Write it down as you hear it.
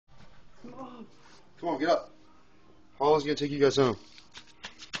Come on, get up. How long is it going to take you guys home?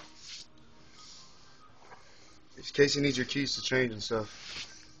 In case you need your keys to change and stuff.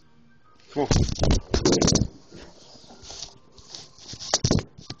 Come on.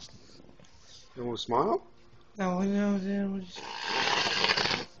 You want to smile? No, no.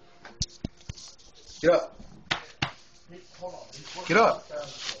 Get up. Get up.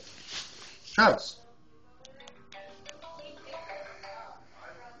 Travis.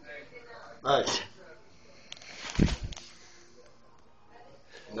 Nice.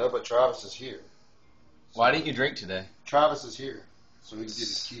 No, but Travis is here. Why didn't you drink today? Travis is here, so he can get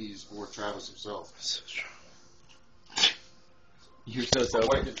his keys for Travis himself. So strong. You're so I'm sober.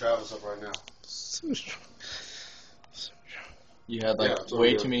 waking Travis up right now. So strong. You had Yeah,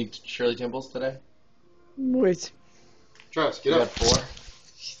 way too many Shirley Temples today? Wait. Travis, get You up. had 4?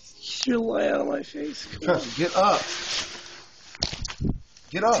 You're lying out of my face. Travis, get up.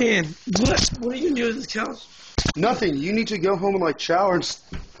 Get up. 10. What are you going to do with this couch? Nothing. You need to go home and shower and...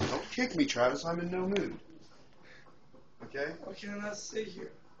 Don't kick me, Travis. I'm in no mood. Okay? Why can I not stay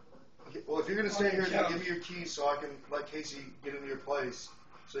here? Okay. Well, if you're going to stay here, then give me your keys so I can let Casey get into your place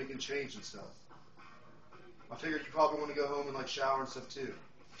so you can change and stuff. I figured you probably want to go home and shower and stuff too.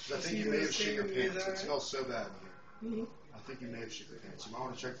 'Cause I think you may have shit your pants. It smells so bad in here. I think you may have shit your pants. You might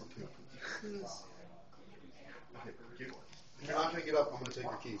want to check for poop. Okay. If you're not going to get up, I'm going to take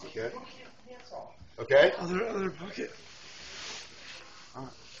your keys, okay? Okay? Other pocket. All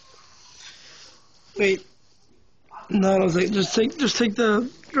right. Wait. No, I don't think. Just take the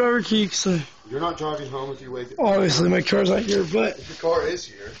driver key. So You're not driving home if you wake up. obviously my car's not here, but Your car is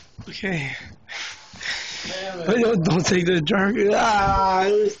here. okay. But don't take the driver key.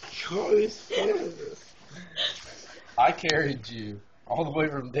 This car is I carried you all the way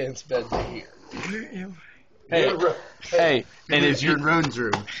from Dan's bed to here. Hey, Hey, and if you're you in Roden's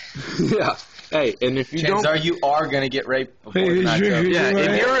room. yeah, hey, and if you Chances don't, are you are gonna get raped before Hey, the night's you're- over.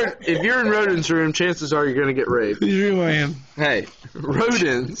 yeah, if you're in Roden's room, chances are you're gonna get raped. whose room I am? Hey,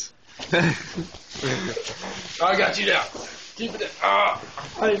 Rodens. I got you down. Keep it in. Ah.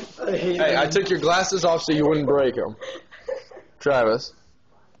 I hate Hey, I took your glasses off so you wouldn't break them. Travis.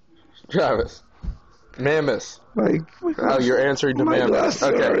 Mammis. Oh, you're answering to My Mammis. glasses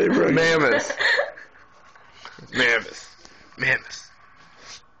are already Okay. broken. Mammis.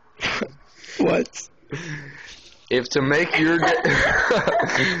 What? If to make your day,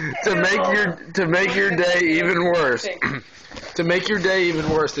 to make your day even worse, to make your day even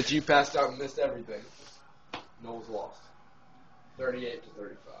worse that you passed out and missed everything. Noel's lost. 38 to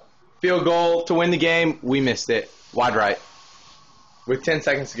 35. Field goal to win the game. We missed it. Wide right. With 10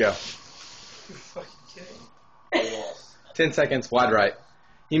 seconds to go. You're fucking kidding. We lost. 10 seconds. Wide right.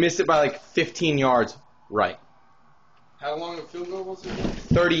 He missed it by 15 yards. Right. How long a field goal was it?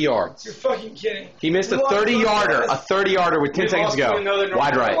 30 yards. You're fucking kidding. He missed a We lost 30-yarder. to A 30-yarder with 10 seconds to go.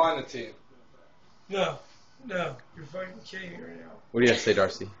 Wide right. Carolina team. No, you're fucking kidding me right now. What do you have to say,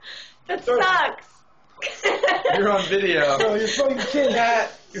 Darcy? That sucks. You're on video. No, you're fucking kidding.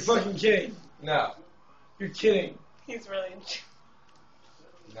 You're fucking kidding. No. You're kidding. He's really.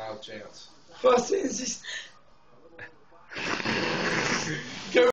 No chance. Plus, it's just.